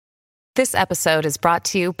This episode is brought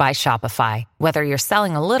to you by Shopify. Whether you're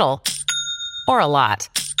selling a little or a lot,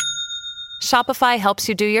 Shopify helps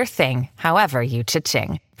you do your thing, however you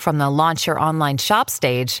cha-ching. From the launch your online shop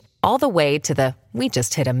stage, all the way to the we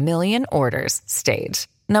just hit 1 million orders stage.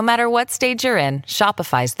 No matter what stage you're in,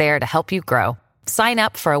 Shopify's there to help you grow. Sign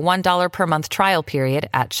up for a $1 per month trial period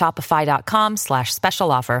at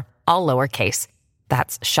shopify.com/special offer, all lowercase.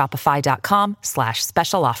 That's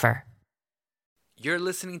shopify.com/special offer. You're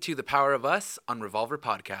listening to The Power of Us on Revolver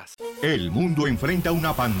Podcast. El mundo enfrenta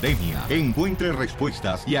una pandemia. Encuentre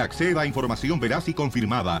respuestas y acceda a información veraz y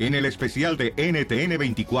confirmada en el especial de NTN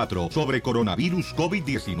 24 sobre coronavirus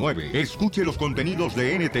COVID-19. Escuche los contenidos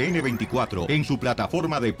de NTN 24 en su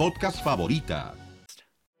plataforma de podcast favorita.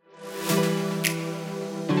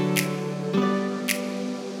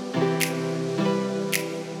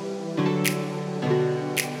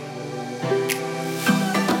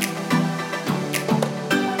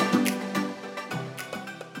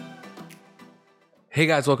 Hey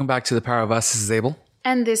guys, welcome back to The Power of Us. This is Abel.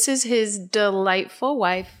 And this is his delightful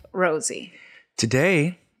wife, Rosie.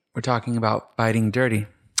 Today, we're talking about fighting dirty.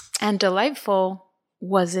 And delightful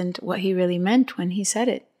wasn't what he really meant when he said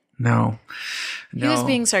it. No. He was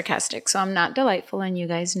being sarcastic, so I'm not delightful, and you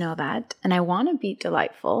guys know that. And I want to be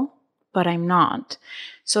delightful, but I'm not.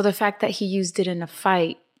 So the fact that he used it in a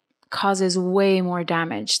fight causes way more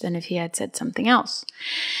damage than if he had said something else.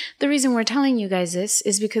 The reason we're telling you guys this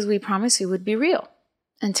is because we promised we would be real.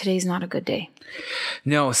 And today's not a good day.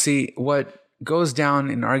 No, see, what goes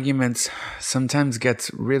down in arguments sometimes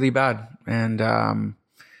gets really bad. And I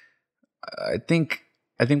think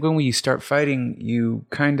when we start fighting, you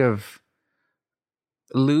kind of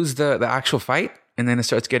lose the actual fight, and then it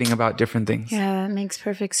starts getting about different things. Yeah, that makes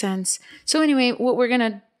perfect sense. So anyway, what we're going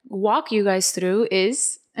to walk you guys through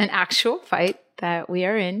is an actual fight that we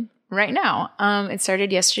are in right now. It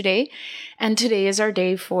started yesterday, and today is our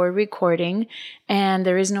day for recording, and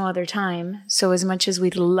there is no other time. So as much as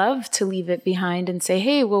we'd love to leave it behind and say,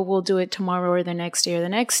 hey, well, we'll do it tomorrow or the next day or the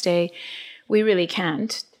next day, we really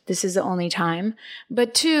can't. This is the only time.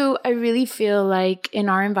 But two, I really feel like in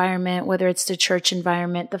our environment, whether it's the church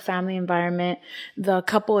environment, the family environment, the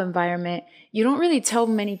couple environment, you don't really tell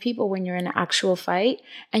many people when you're in an actual fight,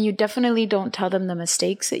 and you definitely don't tell them the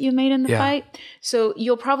mistakes that you made in the fight. So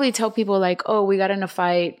you'll probably tell people like, oh, we got in a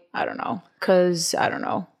fight, I don't know, because, I don't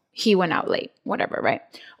know, he went out late, whatever, right?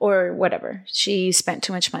 Or whatever, she spent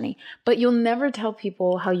too much money. But you'll never tell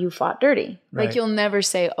people how you fought dirty. Right. Like you'll never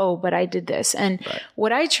say, oh, but I did this. And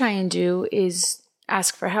what I try and do is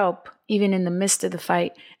ask for help, even in the midst of the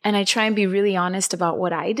fight. And I try and be really honest about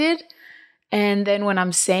what I did. And then when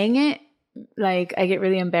I'm saying it, like I get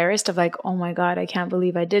really embarrassed of like, oh my God, I can't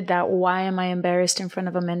believe I did that. Why am I embarrassed in front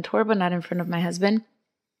of a mentor, but not in front of my husband?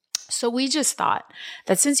 So we just thought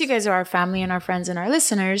that since you guys are our family and our friends and our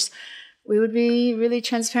listeners, we would be really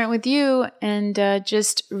transparent with you and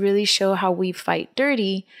just really show how we fight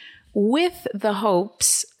dirty with the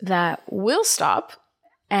hopes that we'll stop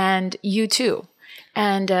and you too.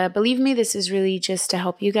 And believe me, this is really just to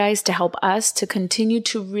help you guys, to help us to continue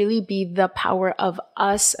to really be the power of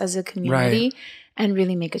us as a community and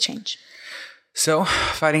really make a change. So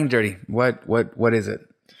fighting dirty, what is it?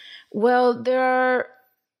 Well, there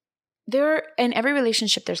in every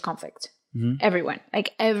relationship, there's conflict. Mm-hmm. Everyone,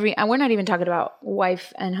 and we're not even talking about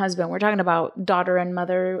wife and husband. We're talking about daughter and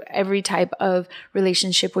mother, every type of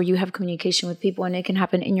relationship where you have communication with people, and it can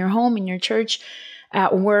happen in your home, in your church,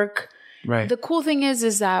 at work. Right. The cool thing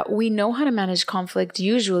is that we know how to manage conflict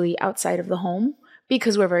usually outside of the home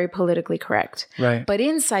because we're very politically correct. Right. But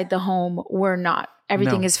inside the home, we're not.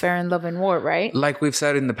 Everything is fair in love and war, right? Like we've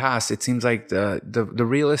said in the past, it seems like the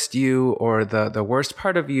realest you or the worst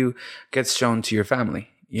part of you gets shown to your family,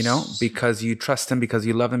 you know, because you trust them, because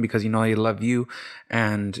you love them, because you know they love you.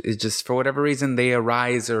 And it's just for whatever reason, they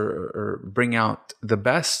arise or bring out the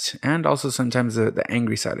best and also sometimes the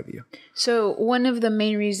angry side of you. So one of the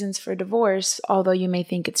main reasons for divorce, although you may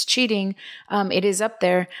think it's cheating, it is up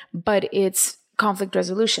there, but it's conflict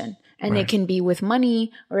resolution. And it can be with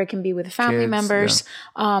money or it can be with family members.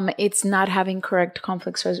 Yeah. It's not having correct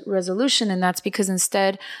conflict resolution. And that's because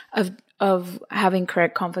instead of having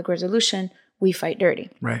correct conflict resolution, we fight dirty.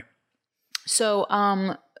 Right. So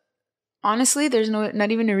honestly, there's not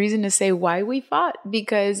even a reason to say why we fought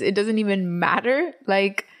because it doesn't even matter.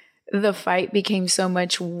 Like the fight became so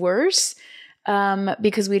much worse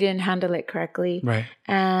because we didn't handle it correctly. Right.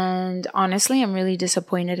 And honestly, I'm really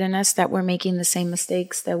disappointed in us that we're making the same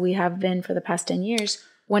mistakes that we have been for the past 10 years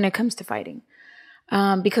when it comes to fighting.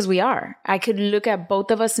 because we are. I could look at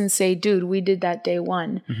both of us and say, dude, we did that day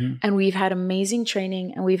one. And we've had amazing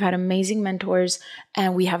training and we've had amazing mentors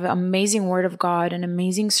and we have an amazing word of God and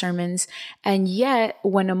amazing sermons. And yet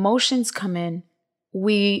when emotions come in,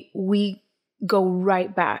 we go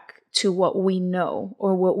right back to what we know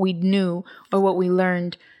or what we knew or what we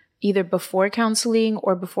learned either before counseling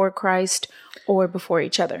or before Christ or before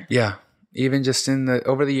each other. Yeah. Even just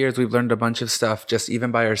over the years, we've learned a bunch of stuff just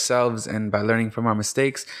even by ourselves and by learning from our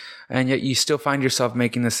mistakes. And yet you still find yourself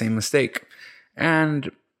making the same mistake. And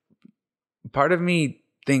part of me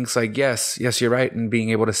thinks like, yes, you're right. And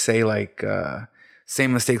being able to say like,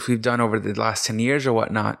 same mistakes we've done over the last 10 years or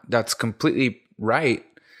whatnot, that's completely right.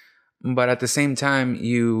 But at the same time,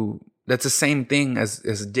 that's the same thing as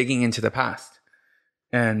digging into the past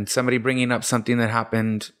and somebody bringing up something that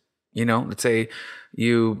happened, let's say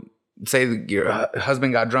your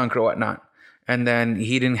husband got drunk or whatnot, and then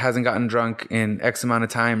he hasn't gotten drunk in X amount of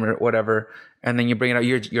time or whatever, and then you bring it up,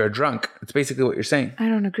 you're a drunk. It's basically what you're saying. I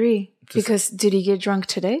don't agree. Because did he get drunk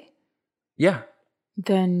today? Yeah.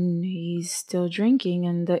 Then he's still drinking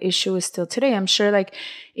and the issue is still today. I'm sure like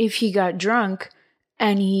if he got drunk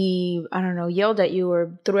and he, I don't know, yelled at you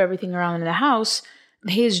or threw everything around in the house,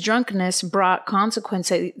 his drunkenness brought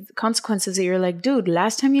consequences that you're like, dude,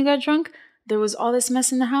 last time you got drunk, there was all this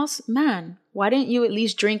mess in the house. Man, why didn't you at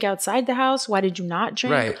least drink outside the house? Why did you not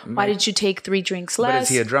drink? Right. Why did you take 3 drinks less? But is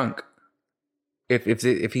he a drunk?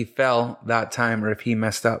 If he fell that time or if he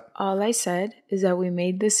messed up. All I said is that we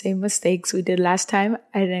made the same mistakes we did last time.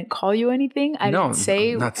 I didn't call you anything. I didn't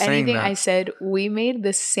say anything. I said we made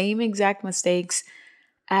the same exact mistakes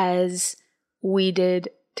as we did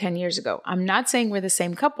 10 years ago. I'm not saying we're the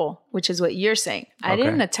same couple, which is what you're saying. I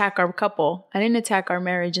didn't attack our couple. I didn't attack our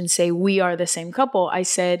marriage and say we are the same couple. I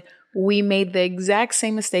said we made the exact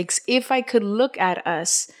same mistakes. If I could look at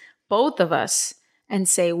us, both of us, and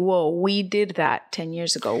say, whoa, we did that 10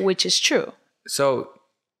 years ago, which is true. So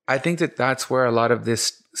I think that that's where a lot of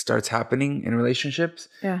this starts happening in relationships.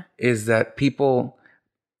 Yeah. Is that people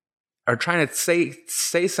are trying to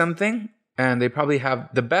say something and they probably have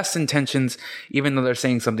the best intentions, even though they're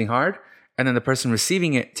saying something hard. And then the person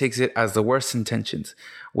receiving it takes it as the worst intentions,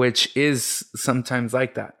 which is sometimes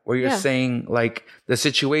like that, where you're saying like the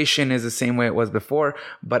situation is the same way it was before,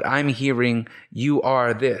 but I'm hearing you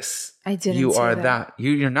are this. I didn't You say are that.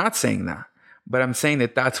 You're not saying that. But I'm saying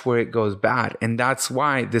that that's where it goes bad. And that's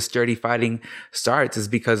why this dirty fighting starts, is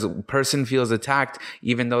because a person feels attacked,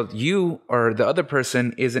 even though you or the other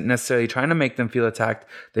person isn't necessarily trying to make them feel attacked.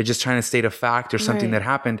 They're just trying to state a fact or something that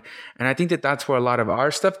happened. And I think that that's where a lot of our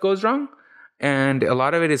stuff goes wrong. And a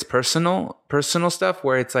lot of it is personal stuff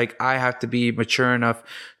where it's like, I have to be mature enough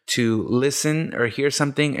to listen or hear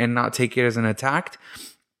something and not take it as an attack.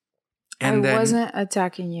 And I wasn't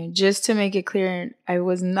attacking you. Just to make it clear, I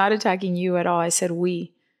was not attacking you at all. I said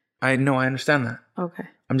we. I know, I understand that. Okay.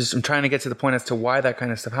 I'm trying to get to the point as to why that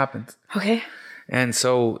kind of stuff happens. Okay. And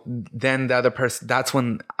so then the other person, that's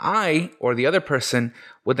when I or the other person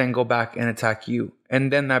would then go back and attack you.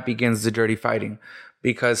 And then that begins the dirty fighting.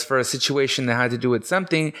 Because for a situation that had to do with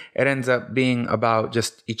something, it ends up being about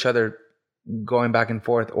just each other going back and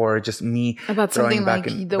forth, or just me about something like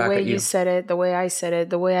the way you said it, the way I said it,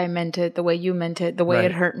 the way I meant it, the way you meant it, the way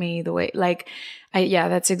it hurt me, the way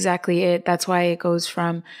that's exactly it. That's why it goes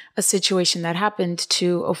from a situation that happened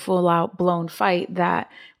to a full out blown fight that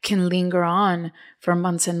can linger on for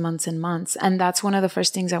months and months and months. And that's one of the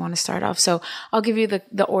first things I want to start off. So I'll give you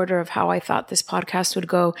the order of how I thought this podcast would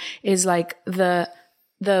go is like the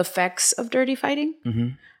effects of dirty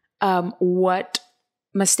fighting, what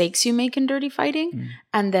mistakes you make in dirty fighting,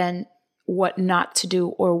 and then what not to do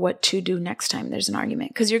or what to do next time there's an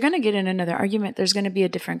argument. Because you're going to get in another argument. There's going to be a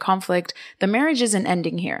different conflict. The marriage isn't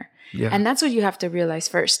ending here. Yeah. And that's what you have to realize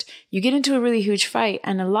first. You get into a really huge fight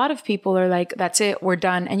and a lot of people are like, that's it, we're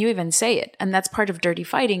done. And you even say it. And that's part of dirty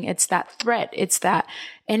fighting. It's that threat. It's that,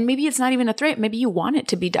 and maybe it's not even a threat. Maybe you want it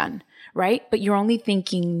to be done, right? But you're only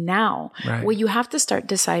thinking now. Right. What you have to start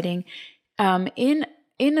deciding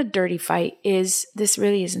in a dirty fight is this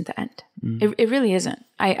really isn't the end. It really isn't.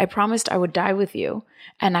 I promised I would die with you.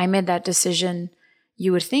 And I made that decision,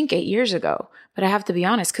 you would think 8 years ago, but I have to be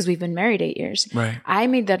honest, because we've been married 8 years. Right. I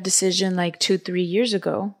made that decision like 2-3 years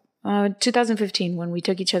ago, 2015, when we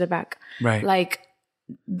took each other back. Right. Like,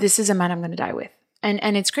 this is a man I'm going to die with.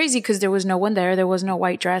 And it's crazy because there was no one there. There was no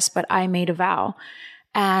white dress, but I made a vow.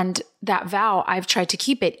 And that vow, I've tried to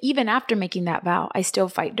keep it. Even after making that vow, I still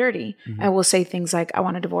fight dirty. I will say things like, I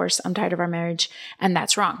want a divorce. I'm tired of our marriage. And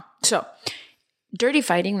that's wrong. So dirty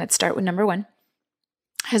fighting, let's start with number 1,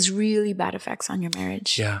 has really bad effects on your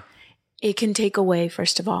marriage. Yeah. It can take away,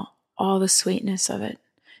 first of all all the sweetness of it.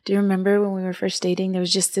 Do you remember when we were first dating, there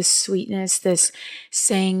was just this sweetness, this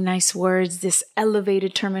saying nice words, this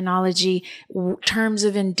elevated terminology, terms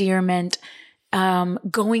of endearment,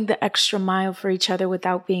 going the extra mile for each other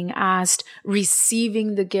without being asked,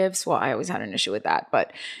 receiving the gifts. Well, I always had an issue with that,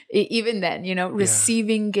 but even then,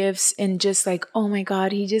 receiving gifts and just like, oh my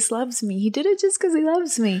God, he just loves me. He did it just because he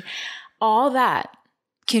loves me. All that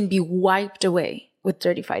can be wiped away with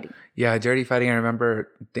dirty fighting. Yeah, dirty fighting. I remember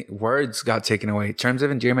words got taken away. Terms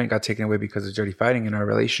of endearment got taken away because of dirty fighting in our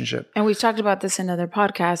relationship. And we've talked about this in other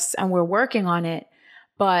podcasts and we're working on it.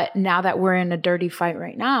 But now that we're in a dirty fight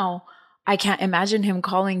right now, I can't imagine him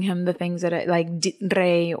calling him the things that I like,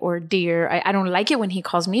 rey or dear. I don't like it when he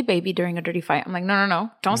calls me baby during a dirty fight. I'm like,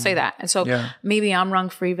 no, don't say that. And so maybe I'm wrong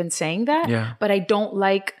for even saying that. Yeah. But I don't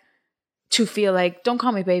like to feel like, don't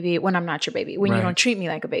call me baby when I'm not your baby, when you don't treat me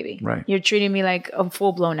like a baby. Right. You're treating me like a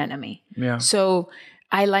full-blown enemy. Yeah. So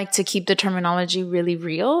I like to keep the terminology really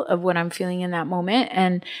real of what I'm feeling in that moment.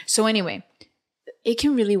 And so anyway, it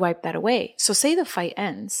can really wipe that away. So say the fight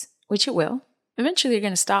ends, which it will. Eventually you're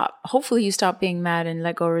going to stop. Hopefully you stop being mad and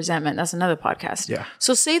let go of resentment. That's another podcast. Yeah.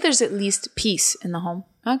 So say there's at least peace in the home.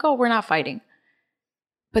 Like, oh, we're not fighting.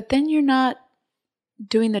 But then you're not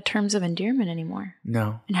doing the terms of endearment anymore.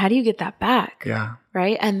 No. And how do you get that back? Yeah.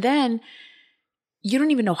 Right? And then you don't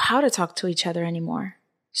even know how to talk to each other anymore.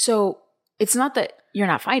 So it's not that you're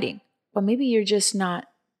not fighting, but maybe you're just not,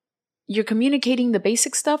 you're communicating the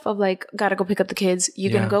basic stuff of like, gotta go pick up the kids.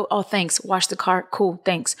 You're going to go, oh, thanks. Wash the car. Cool.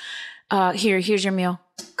 Thanks. Here's your meal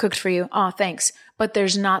cooked for you. Oh, thanks. But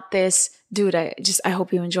there's not this, dude, I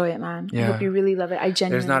hope you enjoy it, man. Yeah. I hope you really love it. I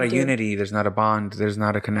genuinely There's not a do. unity. There's not a bond. There's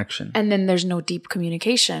not a connection. And then there's no deep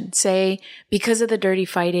communication. Say, because of the dirty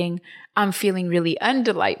fighting, I'm feeling really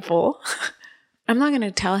undelightful. I'm not going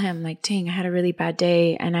to tell him like, dang, I had a really bad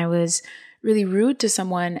day and I was really rude to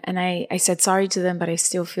someone. And I said sorry to them, but I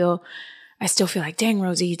still feel like, dang,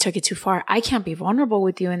 Rosie, you took it too far. I can't be vulnerable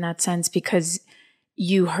with you in that sense because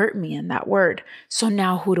you hurt me in that word. So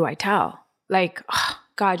now who do I tell? Like, oh,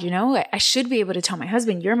 God, I should be able to tell my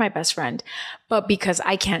husband, you're my best friend. But because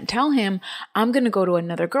I can't tell him, I'm going to go to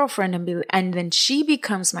another girlfriend and then she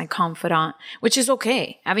becomes my confidant, which is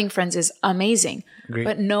okay. Having friends is amazing, Agreed.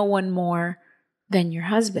 But no one more than your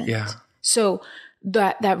husband. Yeah. So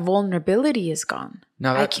that vulnerability is gone.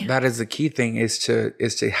 Now that is the key thing is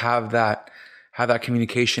to have that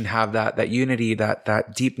communication, have that unity,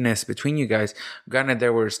 that deepness between you guys. Granted,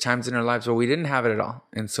 there was times in our lives where we didn't have it at all.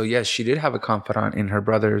 And so, yes, she did have a confidant in her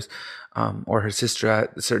brothers or her sister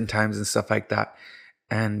at certain times and stuff like that.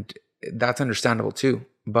 And that's understandable too.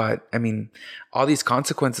 But I mean, all these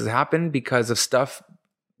consequences happen because of stuff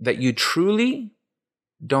that you truly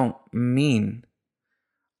don't mean.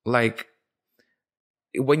 Like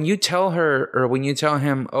when you tell her or when you tell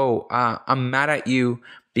him, oh, I'm mad at you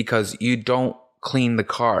because you don't clean the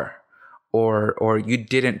car or you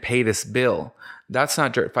didn't pay this bill. That's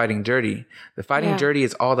not fighting dirty. The fighting dirty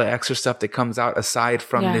is all the extra stuff that comes out aside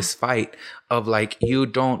from this fight of like, you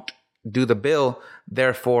don't do the bill,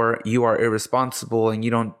 therefore you are irresponsible and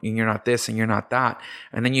you're not this and you're not that.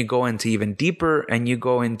 And then you go into even deeper and you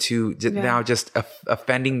go into now just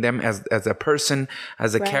offending them as a person,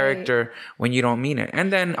 as a character when you don't mean it.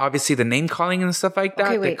 And then obviously the name calling and stuff like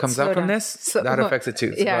that that comes out from this, that affects it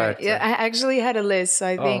too. So I actually had a list. So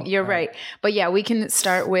I think you're right. But yeah, we can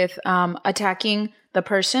start with attacking the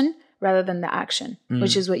person rather than the action,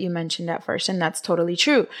 which is what you mentioned at first. And that's totally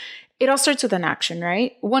true. It all starts with an action,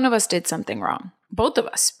 right? One of us did something wrong. Both of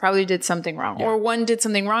us probably did something wrong. Or one did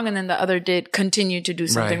something wrong and then the other did continue to do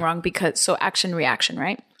something wrong so action, reaction,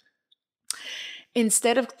 right?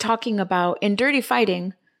 Instead of talking about, in dirty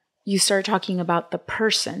fighting, you start talking about the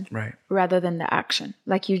person rather than the action.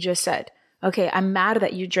 Like you just said, okay, I'm mad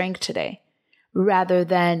that you drank today rather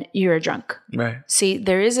than you're a drunk. Right. See,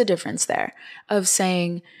 there is a difference there of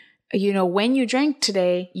saying, when you drank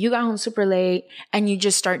today, you got home super late and you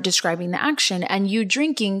just start describing the action and you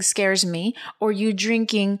drinking scares me or you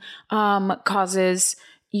drinking causes,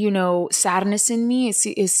 sadness in me.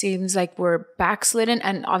 It seems like we're backslidden.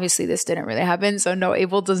 And obviously this didn't really happen. So no,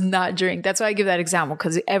 Abel does not drink. That's why I give that example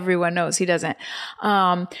because everyone knows he doesn't.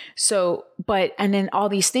 And then all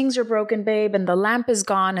these things are broken, babe, and the lamp is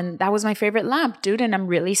gone. And that was my favorite lamp, dude. And I'm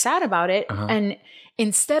really sad about it. And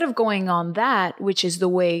instead of going on that, which is the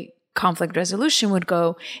way conflict resolution would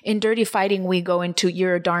go, in dirty fighting, we go into,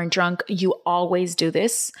 you're a darn drunk. You always do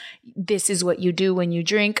this. This is what you do when you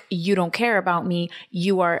drink. You don't care about me.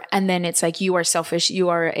 And then it's like, you are selfish. You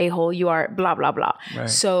are a a-hole. You are blah, blah, blah. Right.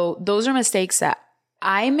 So those are mistakes that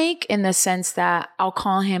I make in the sense that I'll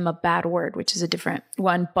call him a bad word, which is a different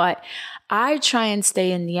one, but I try and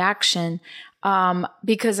stay in the action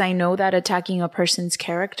because I know that attacking a person's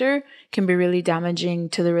character can be really damaging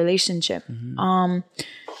to the relationship.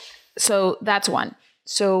 So that's one.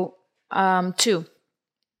 So 2,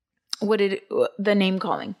 the name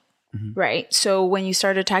calling, right? So when you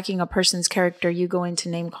start attacking a person's character, you go into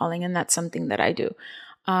name calling, and that's something that I do.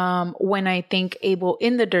 When I think Abel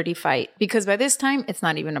in the dirty fight, because by this time it's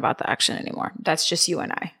not even about the action anymore. That's just you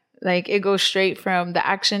and I. Like it goes straight from the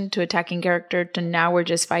action to attacking character to now we're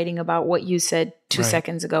just fighting about what you said 2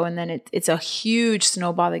 seconds ago. And then it's a huge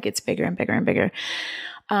snowball that gets bigger and bigger and bigger.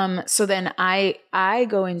 So then I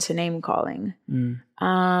go into name calling,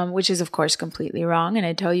 which is of course completely wrong. And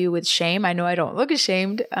I tell you with shame, I know I don't look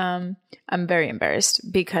ashamed. I'm very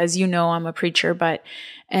embarrassed because I'm a preacher, but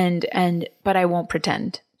I won't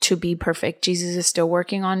pretend to be perfect. Jesus is still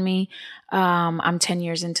working on me. I'm 10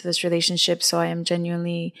 years into this relationship, so I am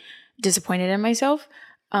genuinely disappointed in myself.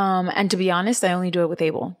 And to be honest, I only do it with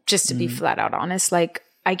Abel, just to be flat out honest. Like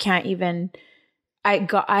I can't even,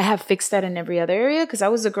 I have fixed that in every other area because I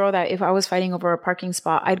was a girl that if I was fighting over a parking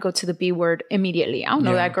spot, I'd go to the B word immediately. I don't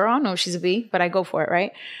know that girl. I don't know if she's a B, but I go for it,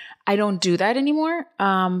 right? I don't do that anymore.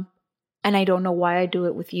 And I don't know why I do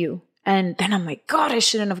it with you. And then I'm like, God, I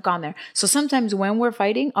shouldn't have gone there. So sometimes when we're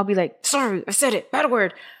fighting, I'll be like, sorry, I said it, bad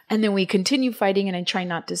word. And then we continue fighting and I try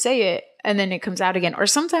not to say it. And then it comes out again. Or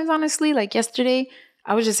sometimes, honestly, like yesterday,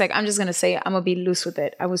 I was just like, I'm just going to say it. I'm going to be loose with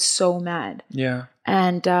it. I was so mad. Yeah.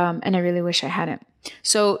 And I really wish I hadn't.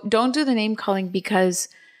 So don't do the name calling because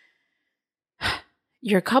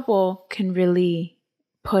your couple can really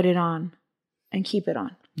put it on and keep it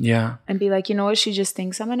on. Yeah. And be like, you know what? She just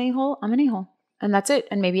thinks I'm an a-hole. I'm an a-hole. And that's it.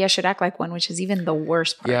 And maybe I should act like one, which is even the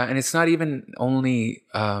worst part. Yeah. And it's not even only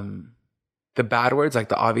the bad words, like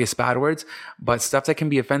the obvious bad words, but stuff that can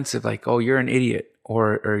be offensive, like, oh, you're an idiot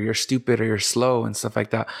or you're stupid or you're slow and stuff like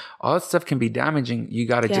that. All that stuff can be damaging. You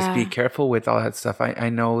got to just be careful with all that stuff. I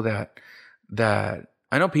know that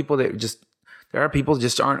I know people that just, there are people that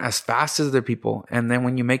just aren't as fast as other people. And then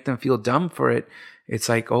when you make them feel dumb for it, it's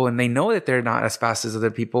like, oh, and they know that they're not as fast as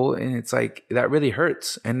other people. And it's like, that really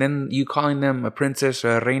hurts. And then you calling them a princess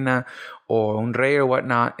or a reina or un rey or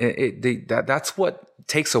whatnot, that's what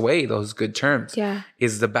takes away those good terms. Yeah.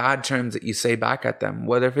 Is the bad terms that you say back at them,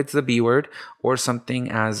 whether if it's the B word or something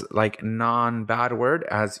as like non-bad word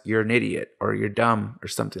as you're an idiot or you're dumb or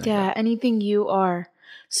something like that. Yeah, anything you are.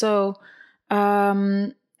 So,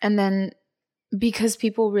 and then because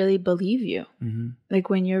people really believe you. Like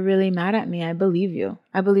when you're really mad at me, I believe you.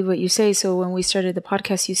 I believe what you say. So when we started the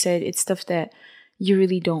podcast, you said it's stuff that you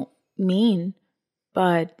really don't mean,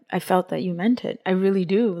 but I felt that you meant it. I really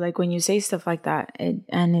do. Like when you say stuff like that,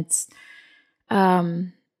 and it's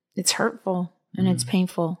hurtful and it's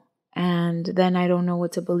painful. And then I don't know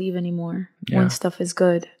what to believe anymore when stuff is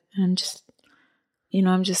good. And I'm just,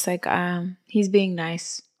 I'm just like, he's being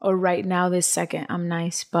nice. Or right now, this second, I'm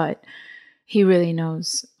nice, but he really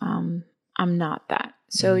knows I'm not that.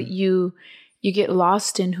 So you get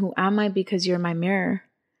lost in who am I because you're my mirror.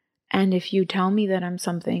 And if you tell me that I'm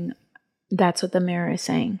something, that's what the mirror is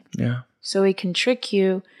saying. Yeah. So it can trick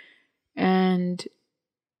you, and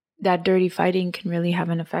that dirty fighting can really have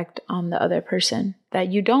an effect on the other person that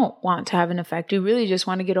you don't want to have an effect. You really just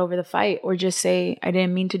want to get over the fight or just say, I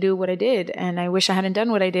didn't mean to do what I did and I wish I hadn't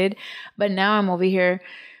done what I did. But now I'm over here.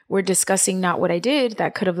 We're discussing not what I did.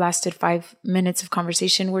 That could have lasted 5 minutes of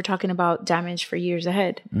conversation. We're talking about damage for years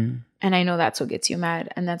ahead. And I know that's what gets you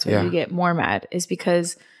mad. And that's why you get more mad, is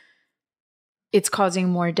because it's causing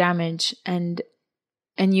more damage. And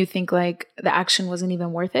you think like the action wasn't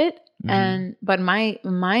even worth it. But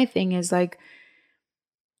my thing is like,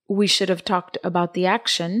 we should have talked about the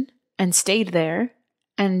action and stayed there.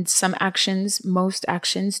 And most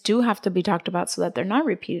actions do have to be talked about so that they're not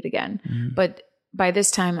repeated again. But by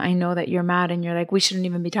this time, I know that you're mad and you're like, we shouldn't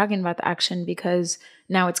even be talking about the action because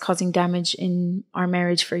now it's causing damage in our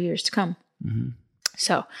marriage for years to come.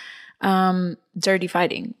 So, dirty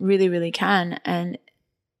fighting really, really can. And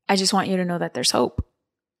I just want you to know that there's hope.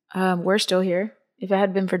 We're still here. If it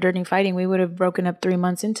had been for dirty fighting, we would have broken up 3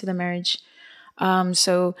 months into the marriage.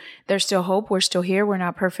 So there's still hope. We're still here. We're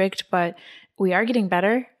not perfect, but we are getting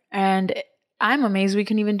better. And I'm amazed we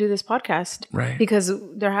can even do this podcast. Right. Because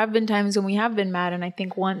there have been times when we have been mad, and I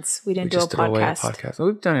think once we didn't do a podcast. Well,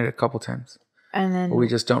 we've done it a couple times. And then we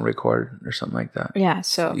just don't record or something like that. Yeah.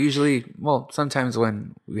 So usually, sometimes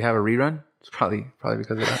when we have a rerun, it's probably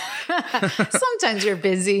because of that. Sometimes you're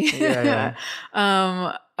busy. Yeah.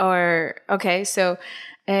 So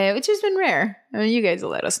which has been rare. I mean, you guys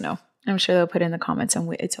will let us know. I'm sure they'll put in the comments,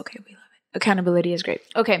 and it's okay. We love it. accountability is great.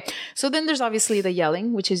 Okay. So then there's obviously the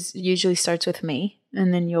yelling, which is usually starts with me,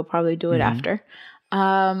 and then you'll probably do it after.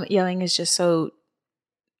 Yelling is just so,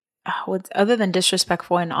 other than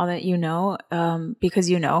disrespectful and all that, because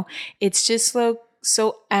it's just like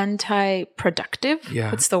so anti-productive.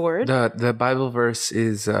 Yeah. What's the word? The Bible verse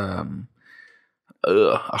is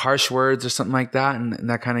harsh words or something like that, and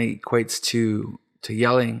that kind of equates to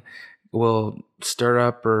yelling will stir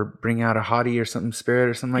up or bring out a haughty or something spirit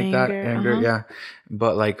or something like that. Anger, yeah.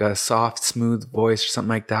 But like a soft, smooth voice or something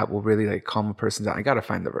like that will really like calm a person down. I gotta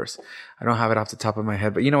find the verse. I don't have it off the top of my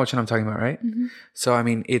head, but you know which one I'm talking about, right? So I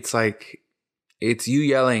mean, it's like it's you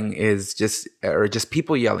yelling is just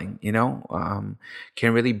people yelling,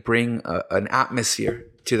 can really bring an atmosphere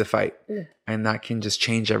to the fight, and that can just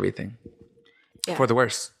change everything for the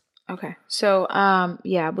worse. Okay. So,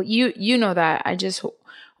 but you know that. I just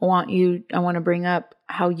want to bring up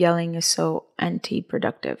how yelling is so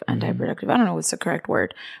anti-productive. I don't know what's the correct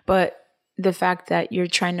word, but the fact that you're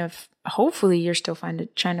trying to, hopefully you're still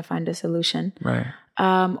trying to find a solution. Right.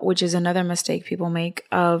 Which is another mistake people make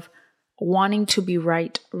of wanting to be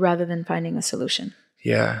right rather than finding a solution.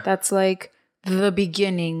 Yeah. That's like the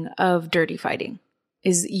beginning of dirty fighting.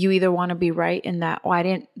 Is you either want to be right in that,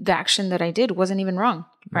 the action that I did wasn't even wrong,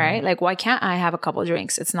 right? Like, why can't I have a couple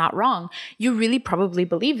drinks? It's not wrong. You really probably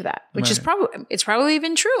believe that, which is it's probably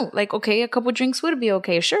even true. Like, okay, a couple drinks would be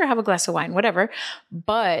okay. Sure, have a glass of wine, whatever.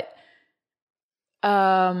 But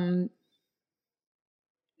the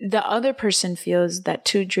other person feels that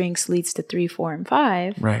 2 drinks leads to 3, 4, and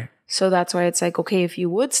 5. Right. So that's why it's like, okay, if you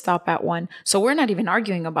would stop at 1. So we're not even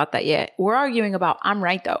arguing about that yet. We're arguing about, I'm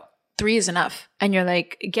right though. 3 is enough. And you're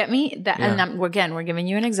like, get me that. Yeah. And we're giving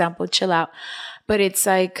you an example, chill out. But it's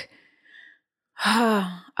like, you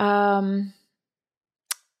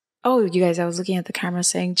guys, I was looking at the camera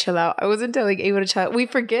saying chill out. I wasn't telling Ava to chill out. We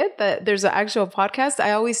forget that there's an actual podcast.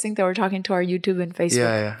 I always think that we're talking to our YouTube and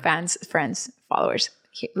Facebook fans, friends, followers,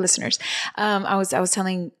 listeners. I was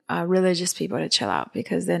telling religious people to chill out,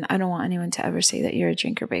 because then I don't want anyone to ever say that you're a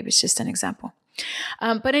drinker, babe. It's just an example.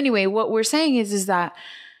 But anyway, what we're saying is that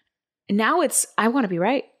now I want to be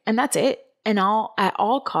right, and that's it. And at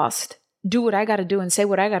all cost, do what I got to do and say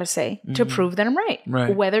what I got to say to prove that I'm right.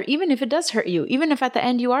 Right. Even if it does hurt you, even if at the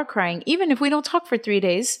end you are crying, even if we don't talk for 3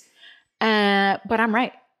 days, but I'm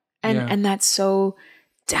right. And that's so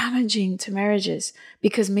damaging to marriages,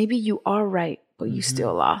 because maybe you are right, but you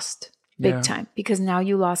still lost big time, because now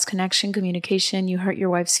you lost connection, communication, you hurt your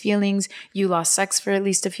wife's feelings, you lost sex for at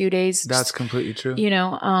least a few days. That's completely true.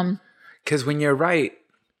 Because when you're right,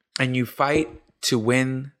 and you fight to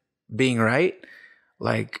win being right,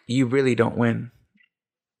 like you really don't win.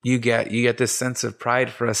 You get this sense of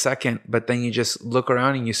pride for a second, but then you just look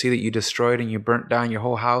around and you see that you destroyed and you burnt down your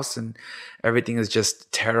whole house and everything is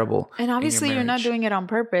just terrible. And obviously you're not doing it on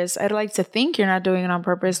purpose. I'd like to think you're not doing it on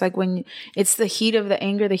purpose. Like when it's the heat of the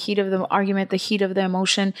anger, the heat of the argument, the heat of the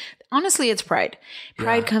emotion. Honestly, it's pride.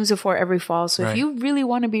 Pride comes before every fall. So if you really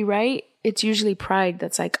want to be right, it's usually pride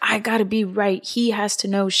that's like, I got to be right. He has to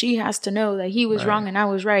know, she has to know that he was wrong and I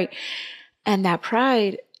was right. And that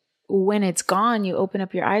pride, when it's gone, you open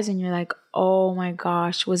up your eyes and you're like, oh my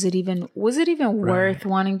gosh, was it even worth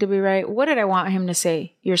wanting to be right? What did I want him to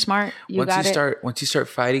say? You're smart. Once you start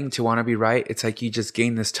fighting to want to be right, it's like you just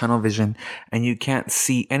gain this tunnel vision and you can't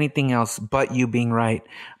see anything else but you being right.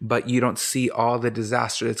 But you don't see all the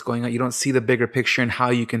disaster that's going on. You don't see the bigger picture and how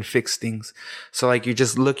you can fix things. So like you're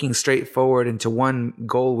just looking straight forward into one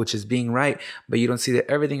goal, which is being right. But you don't see that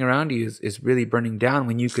everything around you is really burning down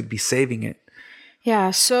when you could be saving it.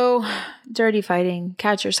 Yeah, so dirty fighting.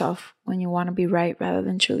 Catch yourself when you want to be right rather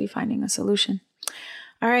than truly finding a solution.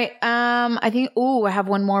 All right. I think, I have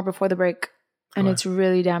one more before the break, and it's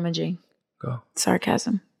really damaging. Go.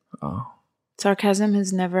 Sarcasm. Oh. Sarcasm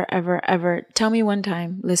has never, ever, ever. Tell me one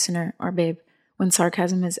time, listener or babe, when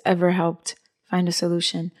sarcasm has ever helped find a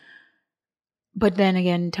solution. But then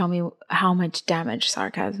again, tell me how much damage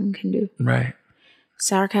sarcasm can do. Right.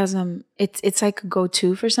 Sarcasm, it's like a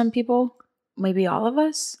go-to for some people. Maybe all of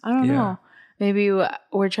us. I don't know. Maybe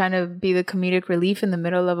we're trying to be the comedic relief in the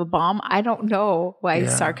middle of a bomb. I don't know why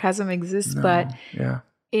sarcasm exists, but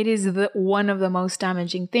it is one of the most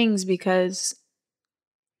damaging things, because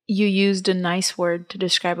you used a nice word to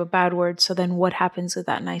describe a bad word. So then what happens with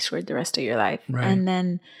that nice word the rest of your life? Right. And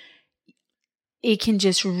then it can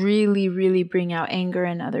just really, really bring out anger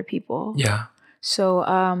in other people. Yeah.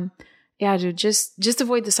 So, dude, just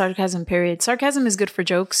avoid the sarcasm, period. Sarcasm is good for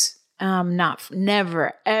jokes.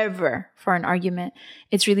 Never, ever for an argument.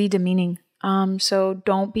 It's really demeaning. So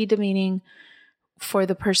don't be demeaning for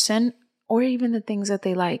the person or even the things that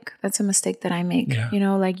they like. That's a mistake that I make. Yeah. You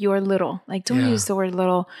know, like you're little. Like don't use the word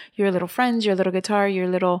little. Your little friends, your little guitar, your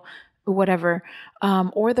little whatever.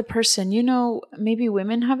 Or the person, you know, maybe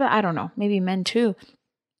women have that. I don't know. Maybe men too.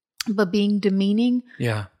 But being demeaning,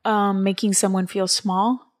 making someone feel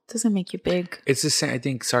small doesn't make you big. It's the same. I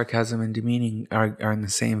think sarcasm and demeaning are in the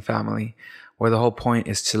same family, where the whole point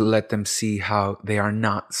is to let them see how they are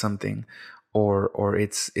not something, or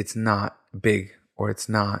it's not big, or it's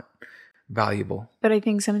not valuable. But I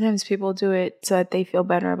think sometimes people do it so that they feel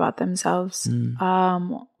better about themselves,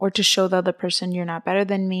 or to show the other person you're not better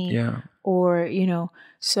than me. Yeah. Or, you know.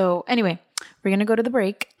 So anyway, we're going to go to the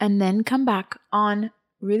break and then come back on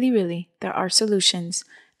really, really, there are solutions,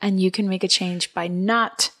 and you can make a change by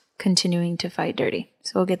not continuing to fight dirty.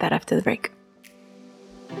 So we'll get that after the break.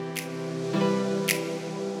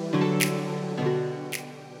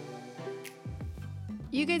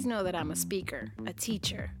 You guys know that I'm a speaker, a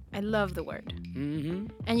teacher. I love the word.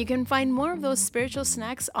 And you can find more of those spiritual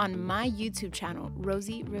snacks on my YouTube channel,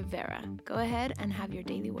 Rosie Rivera. Go ahead and have your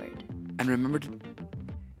daily word. And remember to...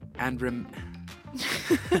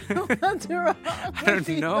 What's wrong? I don't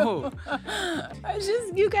know.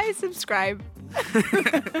 You guys subscribe.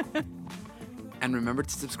 And remember to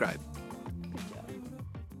subscribe.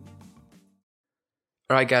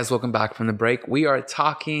 All right, guys, welcome back from the break. We are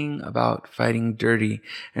talking about fighting dirty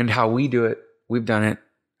and how we do it. We've done it,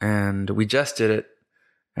 and we just did it,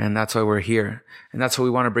 and that's why we're here. And that's why we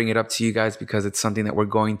want to bring it up to you guys, because it's something that we're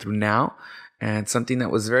going through now, and something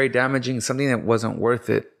that was very damaging, something that wasn't worth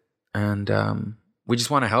it. And we just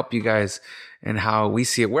want to help you guys in how we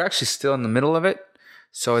see it. We're actually still in the middle of it.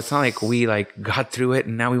 So it's not like we got through it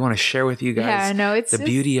and now we want to share with you guys I know. It's the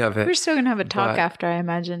beauty of it. We're still going to have a talk after, I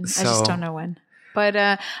imagine. I just don't know when. But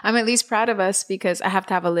I'm at least proud of us, because I have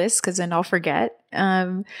to have a list, because then I'll forget.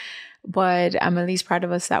 But I'm at least proud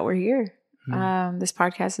of us that we're here. This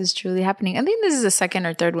podcast is truly happening. I think this is the second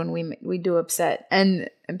or third one we do upset, and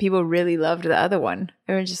people really loved the other one.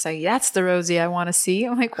 They were just like, that's the Rosie I want to see.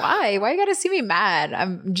 I'm like, why you gotta see me mad?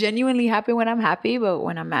 I'm genuinely happy when I'm happy, but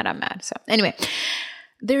when I'm mad, I'm mad. So anyway,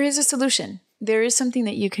 there is a solution. There is something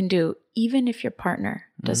that you can do, even if your partner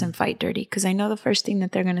doesn't fight dirty. Because I know the first thing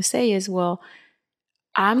that they're going to say is, well,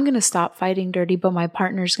 I'm going to stop fighting dirty, but my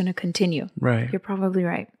partner's going to continue. Right. You're probably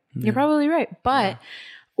right. Yeah. You're probably right. But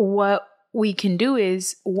what we can do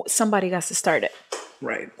is somebody has to start it.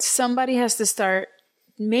 Right. Somebody has to start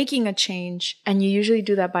making a change. And you usually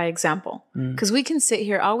do that by example. Because we can sit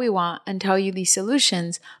here all we want and tell you these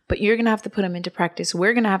solutions, but you're going to have to put them into practice.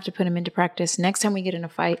 We're going to have to put them into practice. Next time we get in a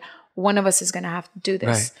fight, one of us is going to have to do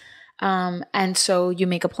this. Right. And so you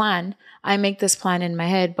make a plan. I make this plan in my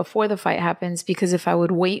head before the fight happens, because if I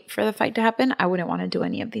would wait for the fight to happen, I wouldn't want to do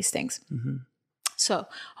any of these things. So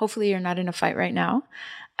hopefully you're not in a fight right now.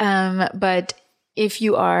 But if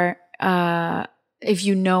you are, if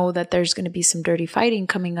you know that there's going to be some dirty fighting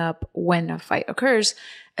coming up when a fight occurs,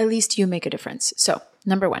 at least you make a difference. So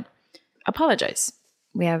 1, apologize.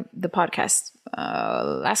 We have the podcast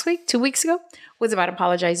last week, 2 weeks ago, was about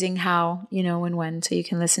apologizing, how, and when. So you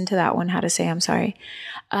can listen to that one, how to say I'm sorry.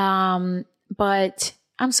 But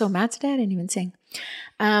I'm so mad today, I didn't even sing.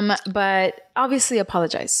 But obviously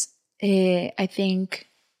apologize. I think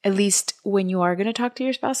at least when you are going to talk to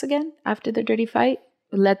your spouse again after the dirty fight,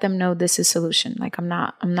 let them know this is solution. Like I'm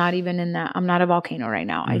not even in that. I'm not a volcano right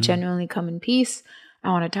now. I genuinely come in peace. I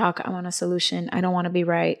want to talk. I want a solution. I don't want to be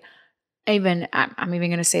right. I'm even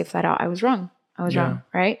going to say flat out, I was wrong. I was wrong.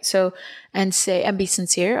 Right. So, and be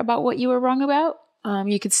sincere about what you were wrong about.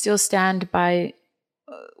 You could still stand by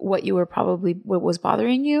what was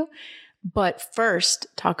bothering you, but first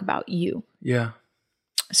talk about you. Yeah.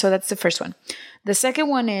 So that's the first one. The second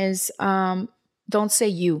one is, don't say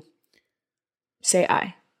you, say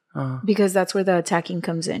I, because that's where the attacking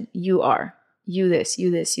comes in. You are, you this,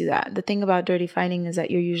 you that. The thing about dirty fighting is that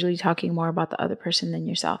you're usually talking more about the other person than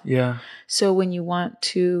yourself. Yeah. So when you want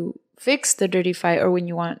to fix the dirty fight, or when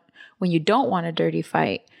you don't want a dirty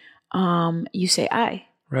fight, you say I.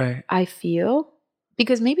 Right. I feel,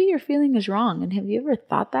 because maybe your feeling is wrong. And have you ever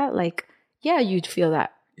thought that? Like, yeah, you'd feel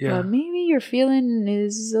that. Yeah. But maybe your feeling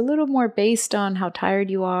is a little more based on how tired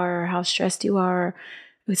you are, or how stressed you are.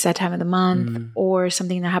 It's that time of the month, or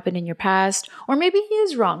something that happened in your past, or maybe he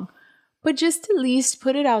is wrong. But just at least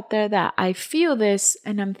put it out there that I feel this,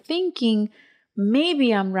 and I'm thinking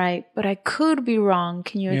maybe I'm right, but I could be wrong.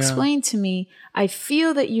 Can you explain to me? I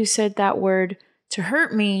feel that you said that word to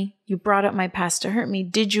hurt me. You brought up my past to hurt me.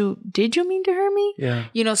 Did you mean to hurt me?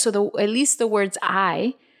 Yeah. So at least the words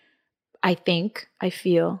I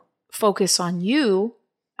feel, focus on you,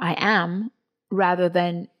 I am, rather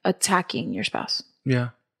than attacking your spouse. Yeah.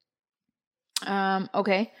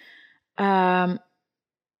 Okay.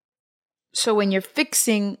 So when you're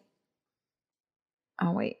fixing,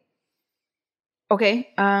 oh wait.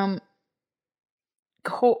 Okay.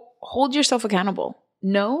 Hold yourself accountable.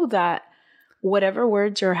 Know that whatever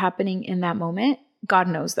words are happening in that moment, God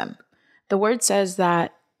knows them. The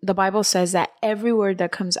Bible says that every word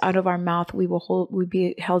that comes out of our mouth, we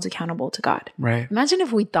be held accountable to God. Right. Imagine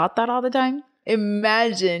if we thought that all the time.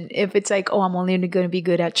 Imagine if it's like, oh, I'm only going to be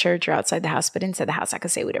good at church or outside the house, but inside the house, I can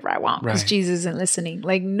say whatever I want because Right. Jesus isn't listening.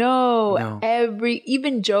 Like, no,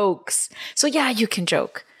 even jokes. So yeah, you can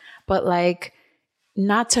joke, but like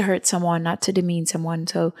not to hurt someone, not to demean someone.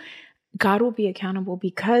 So God will be accountable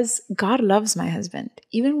because God loves my husband.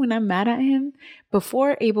 Even when I'm mad at him,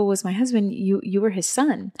 before Abel was my husband, you were his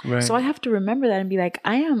son. Right. So I have to remember that and be like,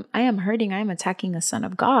 I am hurting. I am attacking a son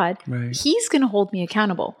of God. Right. He's going to hold me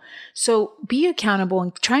accountable. So be accountable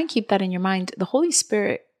and try and keep that in your mind. The Holy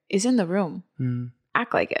Spirit is in the room.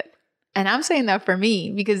 Act like it. And I'm saying that for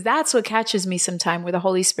me because that's what catches me sometime where the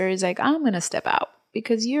Holy Spirit is like, I'm going to step out.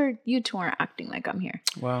 Because you two aren't acting like I'm here.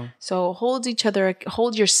 Wow. So hold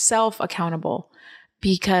yourself accountable.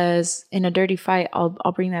 Because in a dirty fight,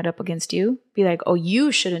 I'll bring that up against you. Be like, oh,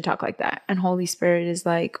 you shouldn't talk like that. And Holy Spirit is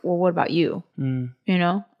like, well, what about you? You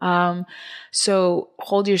know? So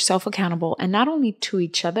hold yourself accountable, and not only to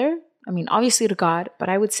each other. I mean, obviously to God, but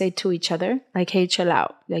I would say to each other, like, hey, chill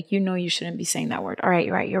out. Like, you shouldn't be saying that word. All right,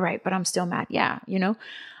 you're right. But I'm still mad. Yeah, you know?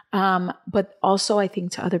 But also I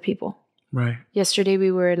think to other people. Right. Yesterday we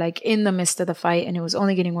were like in the midst of the fight and it was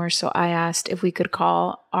only getting worse. So I asked if we could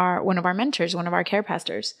call one of our mentors, one of our care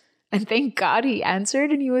pastors. And thank God he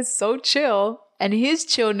answered and he was so chill. And his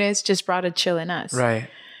chillness just brought a chill in us. Right.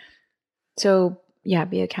 So yeah,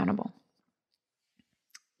 be accountable.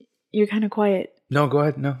 You're kind of quiet. No, go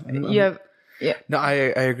ahead. No. Yeah. No, I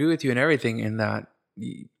agree with you in everything in that.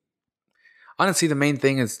 Honestly, the main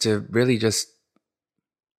thing is to really just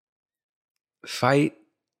fight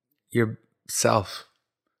yourself.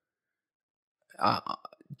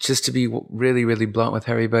 Just to be really, really blunt with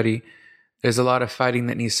everybody, there's a lot of fighting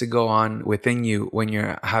that needs to go on within you when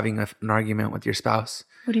you're having an argument with your spouse.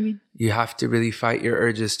 What do you mean? You have to really fight your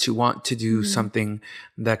urges to want to do something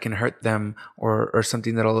that can hurt them or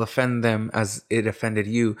something that'll offend them as it offended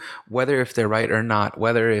you, whether if they're right or not,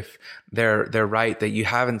 whether if they're right that you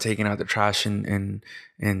haven't taken out the trash in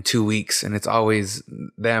 2 weeks and it's always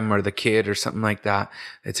them or the kid or something like that.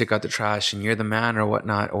 They took out the trash and you're the man or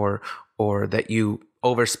whatnot, or that you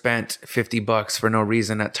overspent $50 for no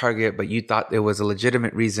reason at Target, but you thought it was a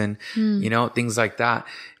legitimate reason, you know, things like that.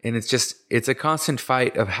 And it's a constant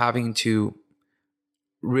fight of having to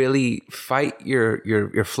really fight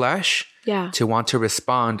your flesh to want to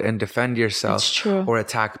respond and defend yourself or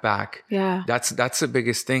attack back. Yeah. That's the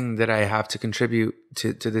biggest thing that I have to contribute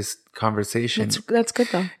to this conversation. That's good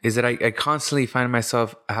though. Is that I constantly find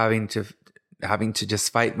myself having to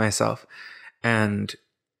just fight myself. And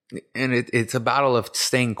it's a battle of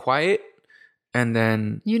staying quiet. And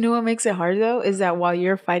then, you know what makes it hard though is that while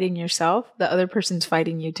you're fighting yourself, the other person's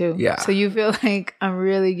fighting you too. Yeah. So you feel like I'm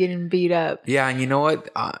really getting beat up. Yeah, and you know what?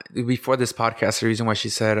 Before this podcast, the reason why she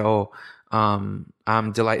said, "Oh, I'm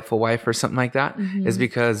delightful wife" or something like that, is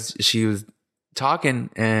because she was talking,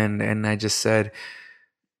 and I just said,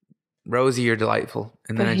 "Rosie, you're delightful,"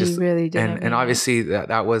 and then I just really didn't and obviously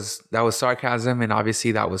that was sarcasm, and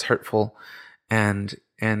obviously that was hurtful, and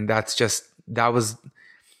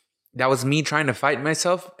that was me trying to fight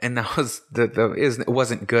myself, and that was it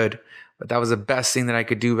wasn't good, but that was the best thing that I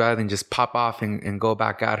could do rather than just pop off and go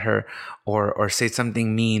back at her or say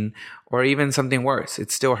something mean or even something worse.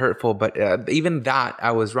 It's still hurtful, but even that,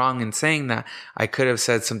 I was wrong in saying that. I could have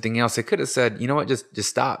said something else. I could have said, you know what, just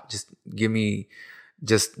stop.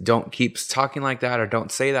 Just don't keep talking like that or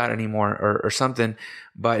don't say that anymore or something.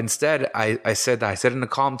 But instead, I said that. I said it in a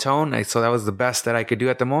calm tone. So that was the best that I could do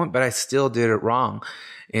at the moment, but I still did it wrong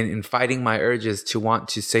in fighting my urges to want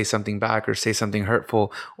to say something back or say something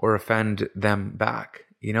hurtful or offend them back,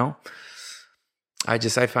 you know? I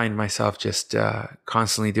find myself just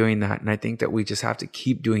constantly doing that. And I think that we just have to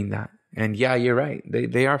keep doing that. And yeah, you're right.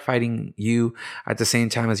 They are fighting you at the same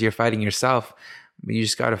time as you're fighting yourself. But you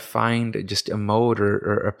just got to find just a mode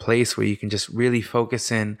or a place where you can just really focus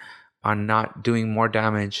in on not doing more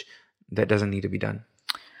damage that doesn't need to be done.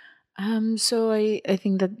 So I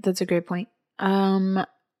think that's a great point.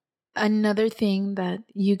 Another thing that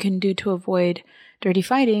you can do to avoid dirty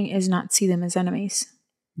fighting is not see them as enemies.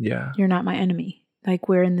 Yeah. You're not my enemy. Like,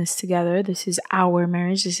 we're in this together. This is our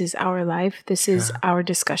marriage. This is our life. This is our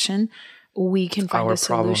discussion. We can find a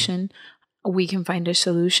solution. We can find a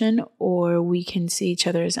solution, or we can see each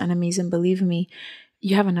other as enemies. And believe me,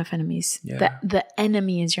 you have enough enemies. Yeah. The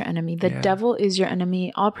enemy is your enemy. The devil is your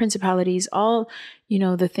enemy. All principalities, all,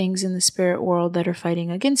 the things in the spirit world that are fighting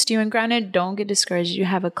against you. And granted, don't get discouraged. You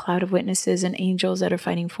have a cloud of witnesses and angels that are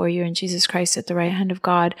fighting for you, and Jesus Christ at the right hand of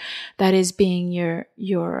God that is being your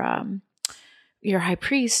high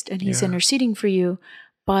priest, and he's interceding for you.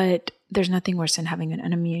 But there's nothing worse than having an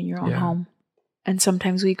enemy in your own home. And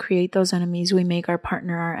sometimes we create those enemies. We make our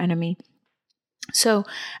partner our enemy. So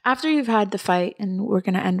after you've had the fight, and we're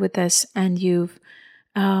going to end with this, and you've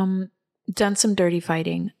done some dirty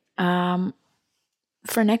fighting,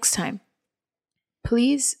 for next time,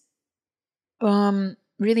 please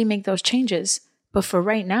really make those changes. But for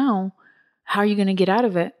right now, how are you going to get out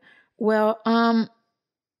of it? Well,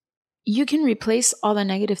 you can replace all the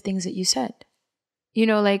negative things that you said.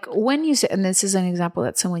 Like when you say, and this is an example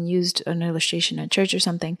that someone used, an illustration at church or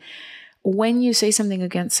something. When you say something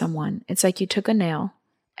against someone, it's like you took a nail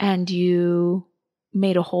and you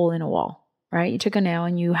made a hole in a wall, right? You took a nail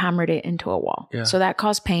and you hammered it into a wall. Yeah. So that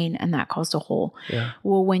caused pain and that caused a hole. Yeah.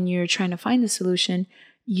 Well, when you're trying to find the solution,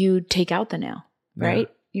 you take out the nail, right?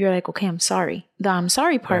 Yeah. You're like, okay, I'm sorry. The I'm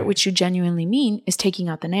sorry part, which you genuinely mean, is taking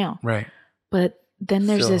out the nail. Right. But then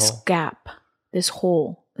there's this gap, this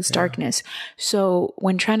hole, this darkness. So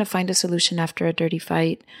when trying to find a solution after a dirty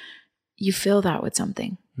fight, you feel that with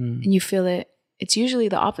something. And you feel it. It's usually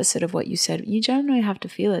the opposite of what you said. You genuinely have to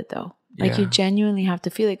feel it though. Like you genuinely have to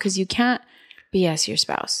feel it, because you can't BS your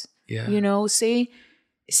spouse. Yeah. Say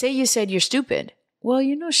you said you're stupid. Well,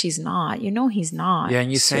 she's not. He's not. Yeah,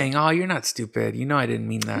 and you're saying, oh, you're not stupid. I didn't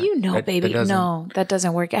mean that. Baby. No, that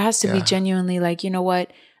doesn't work. It has to be genuinely like, you know what?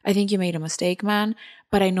 I think you made a mistake, man.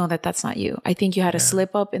 But I know that that's not you. I think you had a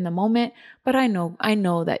slip up in the moment. But I know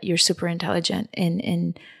that you're super intelligent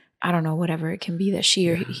in I don't know, whatever it can be that she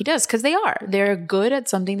or he does, because they are. They're good at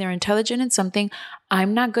something. They're intelligent at something.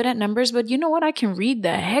 I'm not good at numbers, but you know what? I can read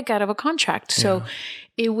the heck out of a contract. So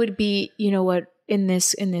it would be, what, in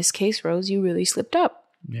this case, Rose, you really slipped up.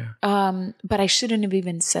 Yeah. But I shouldn't have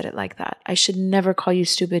even said it like that. I should never call you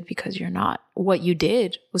stupid, because you're not. What you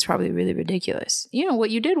did was probably really ridiculous.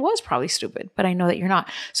 What you did was probably stupid, but I know that you're not.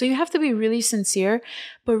 So you have to be really sincere,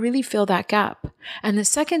 but really fill that gap. And the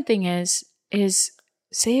second thing is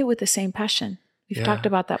say it with the same passion. We've talked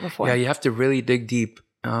about that before. Yeah, you have to really dig deep.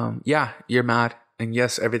 You're mad. And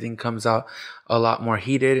yes, everything comes out a lot more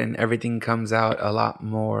heated, and everything comes out a lot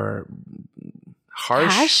more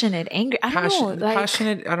harsh. Passionate, angry. I don't know.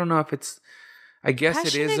 Passionate, I don't know if it's, I guess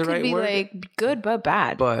it is the right word. Like good but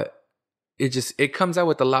bad. But it comes out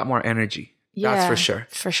with a lot more energy. Yeah, that's for sure.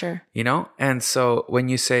 For sure. And so when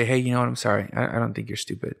you say, hey, I'm sorry, I don't think you're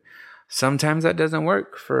stupid. Sometimes that doesn't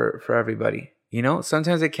work for everybody.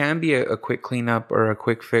 Sometimes it can be a quick cleanup or a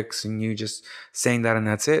quick fix, and you just saying that and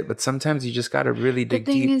that's it. But sometimes you just got to really dig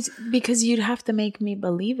deep. The thing is, because you'd have to make me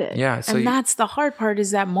believe it. Yeah. So that's the hard part,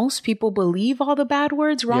 is that most people believe all the bad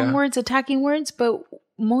words, wrong words, attacking words, but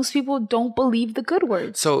most people don't believe the good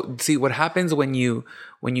words. So see what happens when you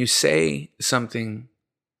say something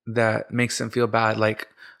that makes them feel bad. Like,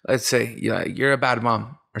 let's say you're a bad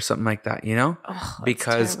mom, or something like that,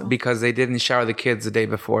 because they didn't shower the kids the day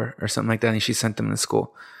before or something like that, and she sent them to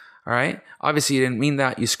school. All right. Obviously, you didn't mean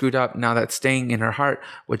that. You screwed up. Now that's staying in her heart.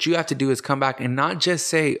 What you have to do is come back and not just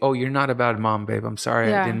say, "Oh, you're not a bad mom, babe. I'm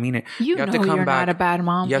sorry. I didn't mean it." You have to come you're back. Not a bad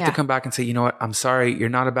mom. You have to come back and say, "You know what? I'm sorry. You're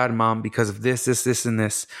not a bad mom because of this, and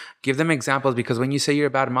this." Give them examples, because when you say you're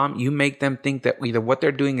a bad mom, you make them think that either what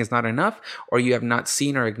they're doing is not enough, or you have not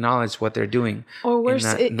seen or acknowledged what they're doing. Or worse,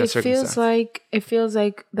 it feels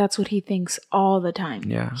like that's what he thinks all the time.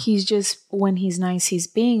 Yeah. He's just, when he's nice, he's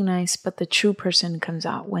being nice, but the true person comes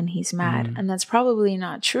out when he's mad. And that's probably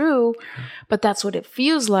not true, but that's what it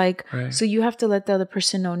feels like. Right. So you have to let the other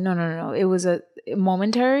person know, no. It was a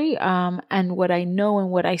momentary. And what I know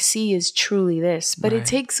and what I see is truly this. But it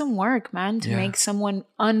takes some work, man, to make someone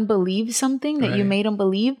unbelieve something that you made them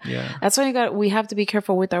believe. Yeah. That's why we have to be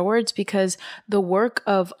careful with our words, because the work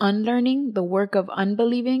of unlearning, the work of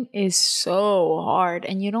unbelieving is so hard,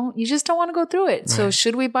 and you just don't want to go through it. Right. So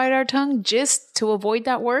should we bite our tongue just to avoid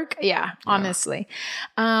that work? Yeah. Honestly.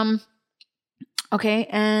 Okay.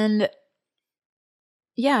 And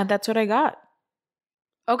that's what I got.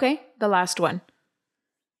 Okay. The last one.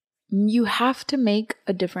 You have to make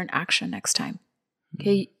a different action next time.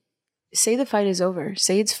 Okay. Say the fight is over.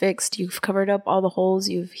 Say it's fixed. You've covered up all the holes.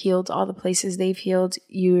 You've healed all the places they've healed.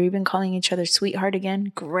 You're even calling each other sweetheart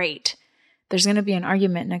again. Great. There's going to be an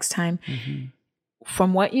argument next time. Mm-hmm.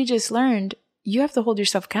 From what you just learned, you have to hold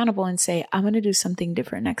yourself accountable and say, I'm going to do something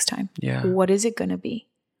different next time. Yeah. What is it going to be?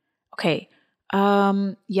 Okay.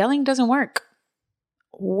 Yelling doesn't work.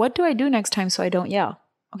 What do I do next time so I don't yell?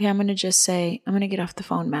 okay, I'm going to just say, I'm going to get off the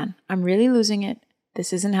phone, man. I'm really losing it.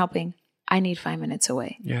 This isn't helping. I need 5 minutes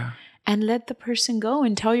away. Yeah. And let the person go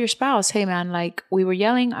and tell your spouse, hey, man, like we were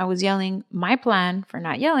yelling. I was yelling. My plan for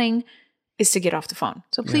not yelling is to get off the phone.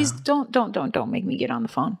 So please don't make me get on the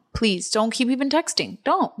phone. Please don't keep even texting.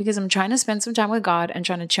 Don't, because I'm trying to spend some time with God and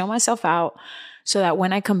trying to chill myself out so that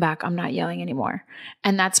when I come back, I'm not yelling anymore.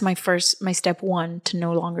 And that's my step one to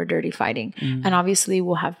no longer dirty fighting. And obviously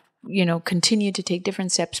we'll have, continue to take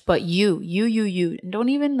different steps, but you, and don't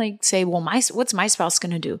even like say, well, what's my spouse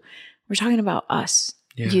going to do? We're talking about us,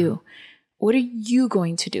 you. What are you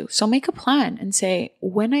going to do? So make a plan and say,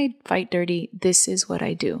 when I fight dirty, this is what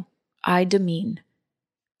I do. I demean.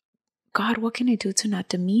 God, what can I do to not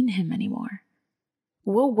demean him anymore?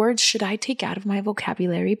 What words should I take out of my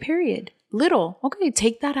vocabulary, period? Little. Okay,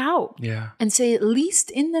 take that out. Yeah. And say, at least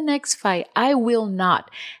in the next fight, I will not.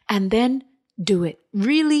 And then do it.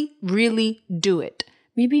 Really, really do it.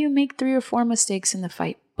 Maybe you make 3 or 4 mistakes in the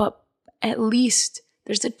fight, but at least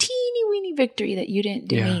there's a teeny weeny victory that you didn't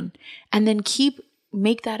demean. And then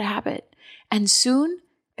make that a habit. And soon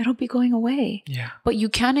it'll be going away. Yeah. But you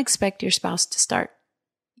can't expect your spouse to start.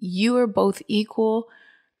 You are both equal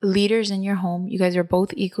leaders in your home. You guys are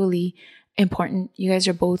both equally important. You guys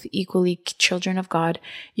are both equally children of God.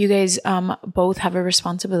 You guys both have a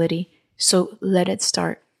responsibility. So let it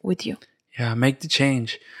start with you. Yeah, make the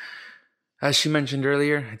change. As she mentioned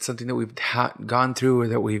earlier, it's something that we've gone through, or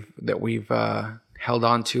that we've held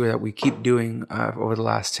on to, or that we keep doing over the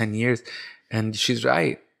last 10 years. And she's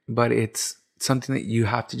right, but it's something that you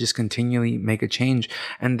have to just continually make a change.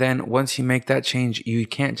 And then once you make that change, you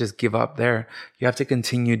can't just give up there. You have to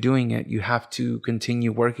continue doing it. You have to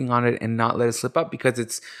continue working on it and not let it slip up, because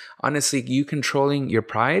it's honestly, you controlling your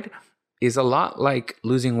pride is a lot like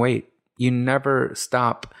losing weight. You never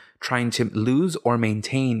stop trying to lose or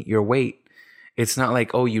maintain your weight. It's not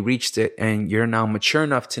like, oh, you reached it and you're now mature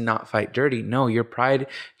enough to not fight dirty. No, your pride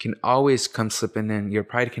can always come slipping in. Your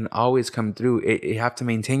pride can always come through. You have to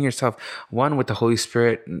maintain yourself, one, with the Holy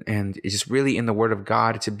Spirit, and it's just really in the Word of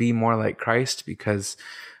God to be more like Christ, because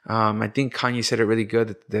I think Kanye said it really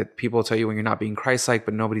good, that people tell you when you're not being Christ-like,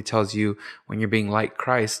 but nobody tells you when you're being like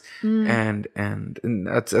Christ. And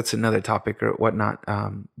that's another topic or whatnot.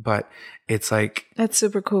 But it's like, that's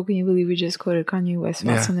super cool. Can you believe we just quoted Kanye West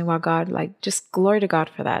about something about God? Like, just glory to God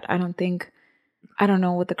for that. I don't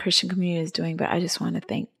know what the Christian community is doing, but I just want to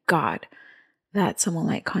thank God that someone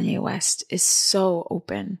like Kanye West is so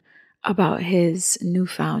open about his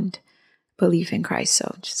newfound belief in Christ.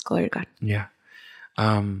 So just glory to God. Yeah.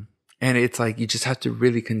 And it's like, you just have to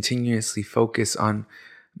really continuously focus on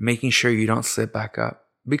making sure you don't slip back up,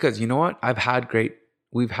 because you know what?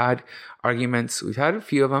 We've had arguments. We've had a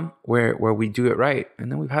few of them where we do it right.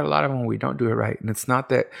 And then we've had a lot of them where we don't do it right. And it's not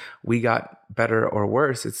that we got better or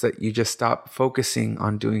worse. It's that you just stop focusing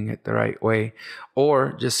on doing it the right way,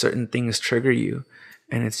 or just certain things trigger you.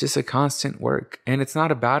 And it's just a constant work. And it's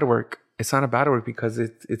not a bad work. It's not a bad work, because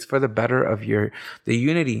it's for the better of the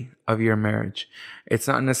unity of your marriage. It's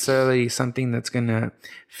not necessarily something that's going to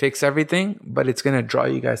fix everything, but it's going to draw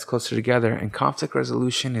you guys closer together. And conflict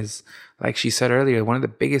resolution is, like she said earlier, one of the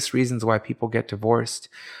biggest reasons why people get divorced,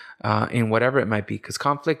 in whatever it might be, because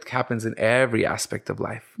conflict happens in every aspect of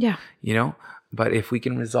life. Yeah. But if we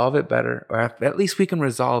can resolve it better, or at least we can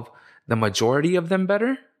resolve the majority of them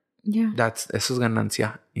better. Yeah. Eso es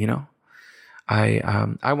ganancia,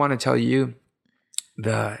 I want to tell you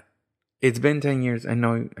that it's been 10 years. I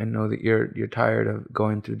know that you're tired of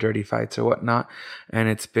going through dirty fights or whatnot. And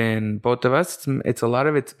it's been both of us. It's a lot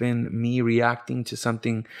of it's been me reacting to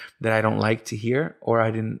something that I don't like to hear, or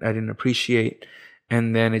I didn't appreciate.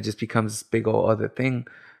 And then it just becomes this big old other thing.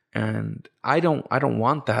 And I don't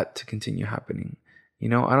want that to continue happening. I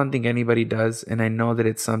don't think anybody does. And I know that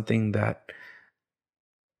it's something that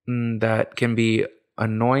can be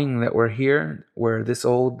annoying, that we're here, we're this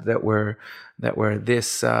old, that we're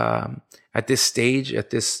this at this stage, at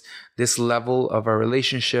this level of our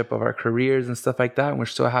relationship, of our careers and stuff like that, and we're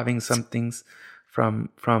still having some things from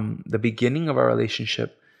the beginning of our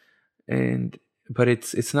relationship, but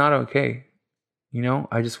it's not okay.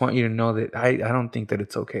 I just want you to know that I don't think that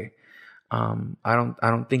it's okay. I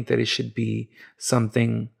don't think that it should be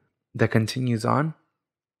something that continues on.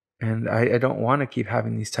 And I don't want to keep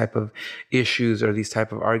having these type of issues or these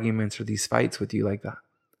type of arguments or these fights with you like that.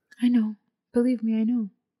 I know. Believe me, I know.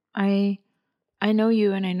 I know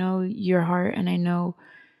you, and I know your heart, and I know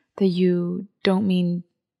that you don't mean,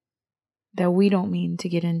 that we don't mean to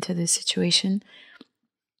get into this situation.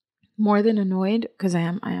 More than annoyed, because I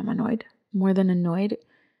am annoyed. More than annoyed,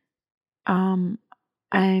 I'm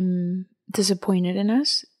disappointed in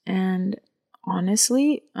us, and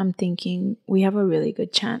honestly, I'm thinking we have a really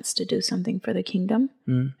good chance to do something for the kingdom,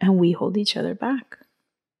 and we hold each other back.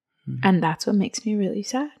 And that's what makes me really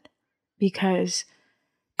sad, because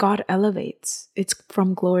God elevates. It's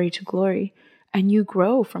from glory to glory, and you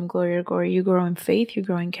grow from glory to glory. You grow in faith, you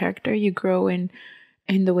grow in character, you grow in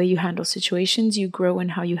the way you handle situations, you grow in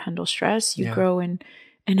how you handle stress, you grow in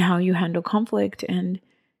how you handle conflict. And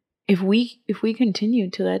if we continue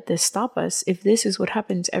to let this stop us, if this is what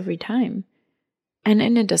happens every time, and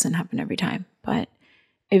it doesn't happen every time, but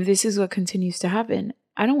if this is what continues to happen,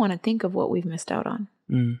 I don't want to think of what we've missed out on.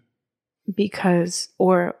 Because,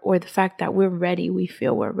 or the fact that we're ready, we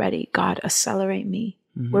feel we're ready. God, accelerate me.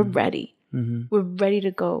 We're ready. We're ready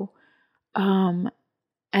to go. And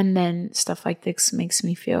then stuff like this makes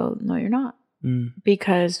me feel, no, you're not.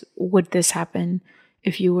 Because would this happen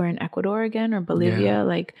if you were in Ecuador again or Bolivia?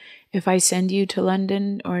 Like, if I send you to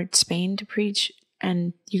London or Spain to preach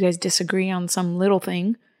and you guys disagree on some little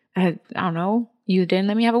thing, I don't know, you didn't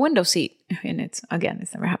let me have a window seat. And it's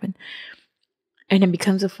never happened. And it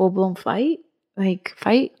becomes a full-blown fight. Right.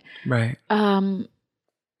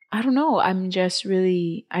 I don't know. I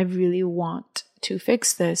really want to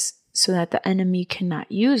fix this so that the enemy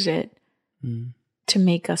cannot use it to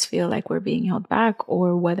make us feel like we're being held back,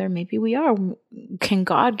 or whether maybe we are. Can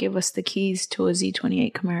God give us the keys to a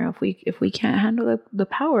Z28 Camaro if we can't handle the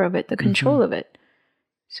power of it, the control of it?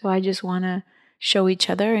 So I just want to show each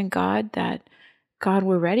other and God that, God,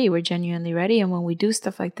 we're ready. We're genuinely ready. And when we do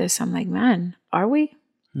stuff like this, I'm like, man, are we?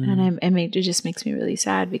 And it just makes me really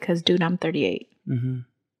sad because, dude, I'm 38.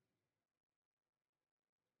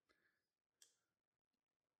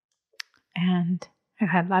 And I've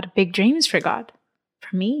had a lot of big dreams for God,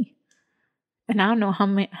 for me. And I don't know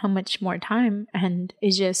how much more time. And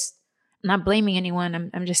it's just, I'm not blaming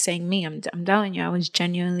anyone. I'm just saying me. I'm telling you, I was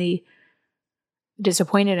genuinely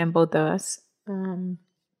disappointed in both of us. And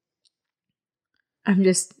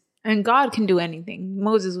God can do anything.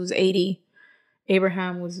 Moses was 80.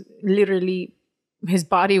 Abraham was literally, his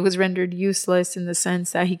body was rendered useless in the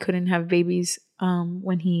sense that he couldn't have babies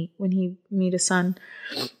when he made a son.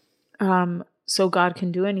 So God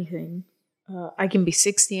can do anything. I can be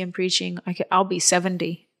 60 and preaching. I'll be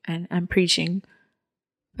 70 and I'm preaching,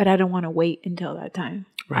 but I don't want to wait until that time.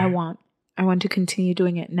 Right. I want to continue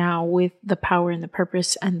doing it now with the power and the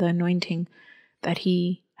purpose and the anointing that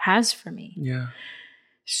He has for me. Yeah.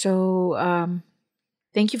 So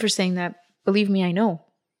thank you for saying that. Believe me, I know.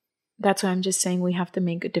 That's why I'm just saying we have to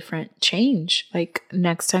make a different change. Like,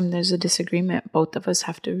 next time there's a disagreement, both of us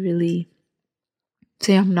have to really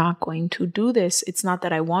say, I'm not going to do this. It's not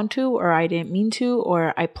that I want to, or I didn't mean to,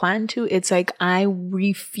 or I plan to. It's like, I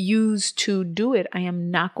refuse to do it. I am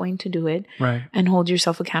not going to do it. Right. And hold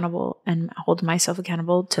yourself accountable and hold myself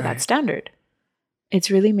accountable to that standard. It's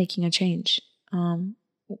really making a change.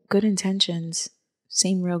 Good intentions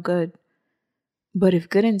seem real good. But if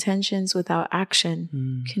good intentions without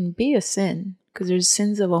action can be a sin, because there's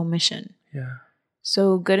sins of omission. Yeah.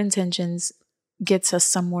 So good intentions gets us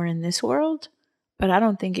somewhere in this world, but I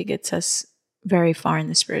don't think it gets us very far in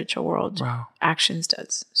the spiritual world. Wow. Actions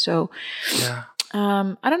does. So yeah.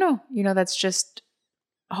 I don't know. That's just,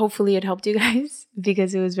 hopefully it helped you guys,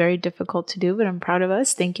 because it was very difficult to do, but I'm proud of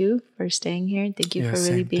us. Thank you for staying here. Thank you for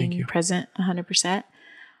really being present 100%.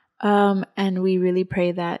 And we really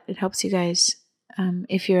pray that it helps you guys.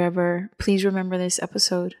 If you're ever, please remember this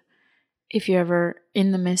episode. If you're ever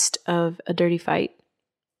in the midst of a dirty fight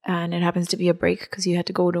and it happens to be a break because you had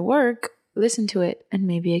to go to work, listen to it and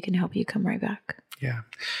maybe it can help you come right back. Yeah.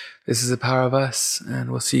 This is the power of us,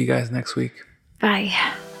 and we'll see you guys next week. Bye.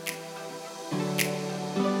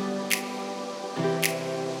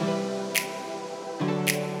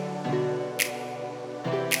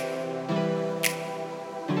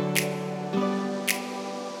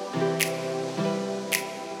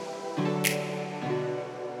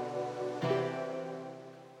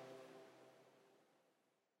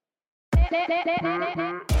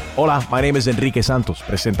 Hola, my name is Enrique Santos,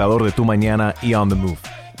 presentador de Tu Mañana y On The Move.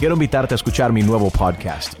 Quiero invitarte a escuchar mi nuevo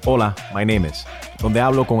podcast, Hola, my name is, donde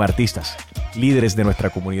hablo con artistas, líderes de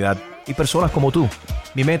nuestra comunidad y personas como tú.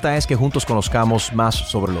 Mi meta es que juntos conozcamos más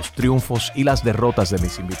sobre los triunfos y las derrotas de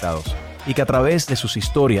mis invitados, y que a través de sus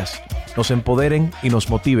historias nos empoderen y nos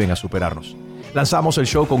motiven a superarnos. Lanzamos el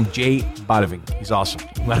show con J Balvin, he's awesome,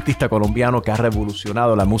 un artista colombiano que ha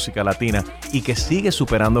revolucionado la música latina y que sigue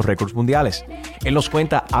superando récords mundiales. Él nos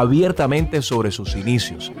cuenta abiertamente sobre sus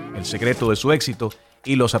inicios, el secreto de su éxito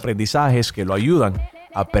y los aprendizajes que lo ayudan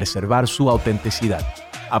a preservar su autenticidad.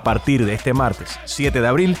 A partir de este martes, 7 de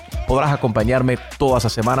abril, podrás acompañarme todas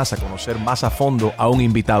las semanas a conocer más a fondo a un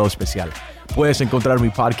invitado especial. Puedes encontrar mi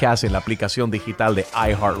podcast en la aplicación digital de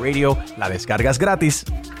iHeartRadio, la descargas gratis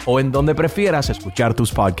o en donde prefieras escuchar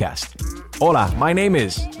tus podcasts. Hola, my name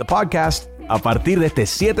is The Podcast, a partir de este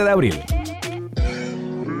 7 de abril.